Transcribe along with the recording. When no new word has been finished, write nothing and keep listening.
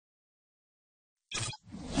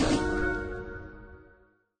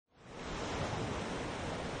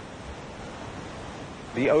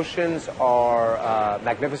The oceans are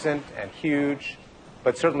magnificent and huge,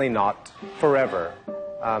 but certainly not forever,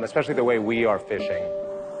 especially the way we are fishing.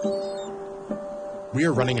 We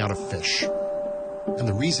are running out of fish, and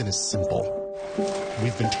the reason is simple.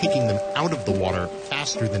 We've been taking them out of the water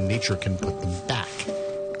faster than nature can put them back.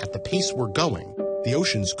 At the pace we're going, the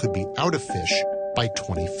oceans could be out of fish by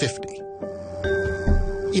 2050.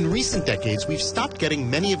 In recent decades, we've stopped getting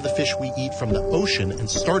many of the fish we eat from the ocean and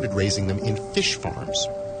started raising them in fish farms.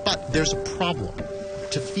 But there's a problem.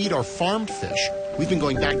 To feed our farmed fish, we've been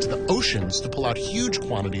going back to the oceans to pull out huge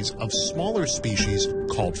quantities of smaller species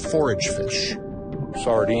called forage fish.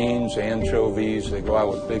 Sardines, anchovies, they go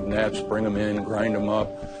out with big nets, bring them in, grind them up,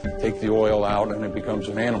 take the oil out, and it becomes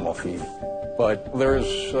an animal feed. But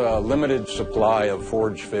there's a limited supply of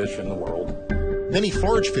forage fish in the world. Many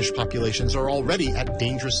forage fish populations are already at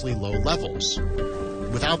dangerously low levels.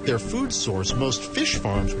 Without their food source, most fish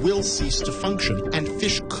farms will cease to function, and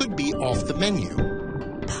fish could be off the menu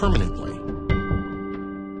permanently.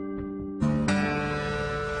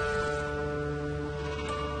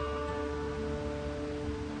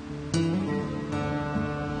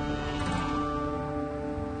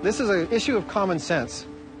 This is an issue of common sense.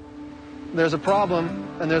 There's a problem,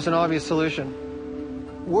 and there's an obvious solution.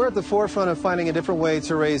 We're at the forefront of finding a different way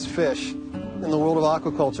to raise fish in the world of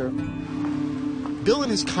aquaculture. Bill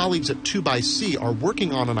and his colleagues at 2XSea are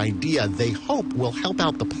working on an idea they hope will help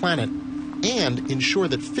out the planet and ensure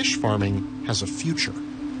that fish farming has a future.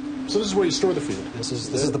 So this is where you store the feed? This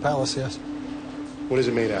is the palace, yes. What is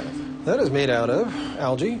it made out of? That is made out of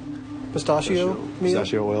algae, pistachio meal,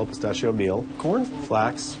 pistachio oil, pistachio meal, corn,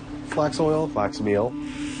 flax oil, flax meal.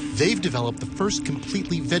 They've developed the first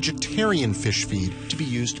completely vegetarian fish feed to be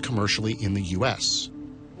used commercially in the U.S.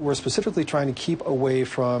 We're specifically trying to keep away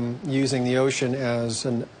from using the ocean as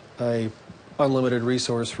an unlimited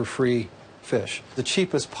resource for free fish. The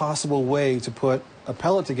cheapest possible way to put a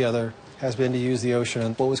pellet together has been to use the ocean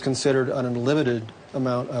and what was considered an unlimited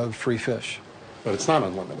amount of free fish. But it's not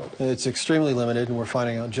unlimited. It's extremely limited, and we're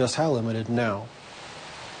finding out just how limited now.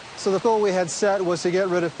 So the goal we had set was to get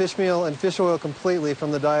rid of fish meal and fish oil completely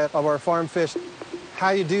from the diet of our farm fish.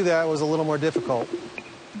 How you do that was a little more difficult.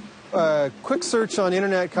 A quick search on the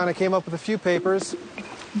internet kind of came up with a few papers.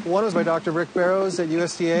 One was by Dr. Rick Barrows at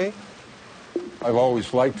USDA. I've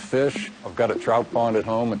always liked fish. I've got a trout pond at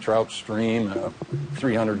home, a trout stream, a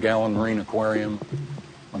 300-gallon marine aquarium.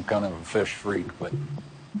 I'm kind of a fish freak, but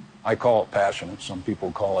I call it passionate. Some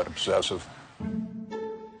people call it obsessive.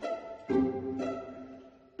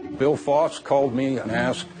 Bill Foss called me and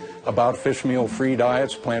asked about fish meal-free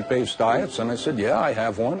diets, plant-based diets, and I said, yeah, I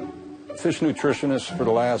have one. Fish nutritionists for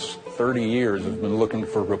the last 30 years have been looking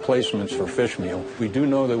for replacements for fish meal. We do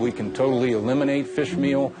know that we can totally eliminate fish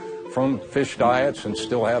meal from fish diets and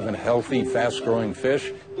still have a healthy, fast-growing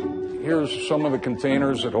fish. Here's some of the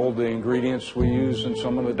containers that hold the ingredients we use in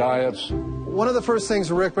some of the diets. One of the first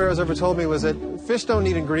things Rick Barrows ever told me was that fish don't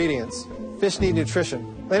need ingredients. Fish need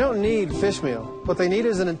nutrition. They don't need fish meal. What they need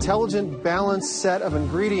is an intelligent, balanced set of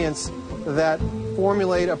ingredients that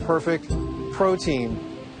formulate a perfect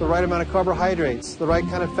protein, the right amount of carbohydrates, the right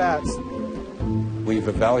kind of fats. We've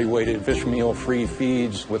evaluated fish meal-free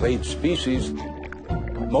feeds with 8 species.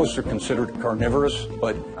 Most are considered carnivorous,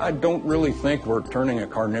 but I don't really think we're turning a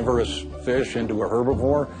carnivorous fish into a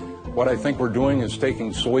herbivore. What I think we're doing is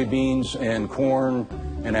taking soybeans and corn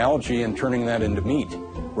and algae and turning that into meat.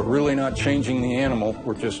 We're really not changing the animal,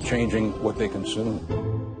 we're just changing what they consume.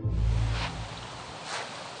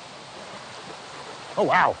 Oh,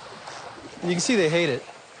 wow. You can see they hate it.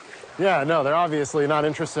 Yeah, no, they're obviously not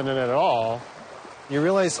interested in it at all. You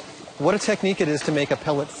realize what a technique it is to make a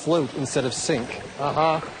pellet float instead of sink.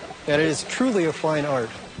 Uh-huh. And it is truly a fine art.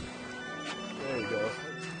 There you go.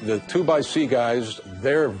 The 2XSea guys,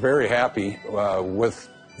 they're very happy with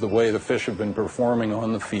the way the fish have been performing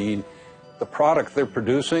on the feed. The product they're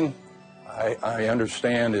producing, I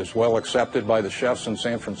understand, is well accepted by the chefs in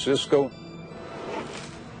San Francisco.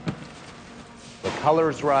 The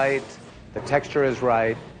color's right, the texture is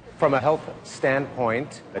right. From a health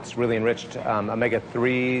standpoint, it's really enriched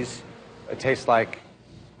omega-3s. It tastes like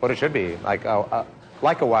what it should be, like a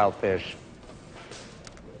wild fish.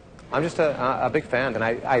 I'm just a big fan, and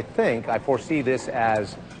I think I foresee this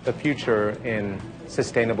as the future in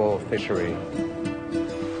sustainable fishery.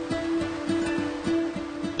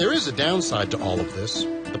 There is a downside to all of this.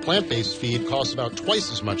 The plant-based feed costs about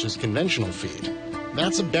twice as much as conventional feed.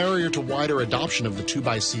 That's a barrier to wider adoption of the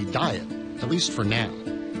 2XSea diet, at least for now.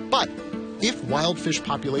 But If wild fish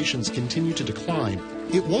populations continue to decline,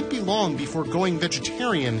 it won't be long before going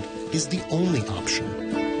vegetarian is the only option.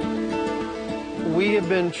 We have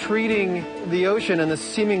been treating the ocean and the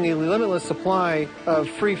seemingly limitless supply of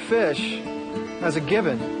free fish as a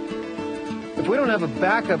given. If we don't have a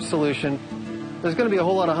backup solution, there's going to be a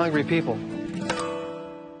whole lot of hungry people.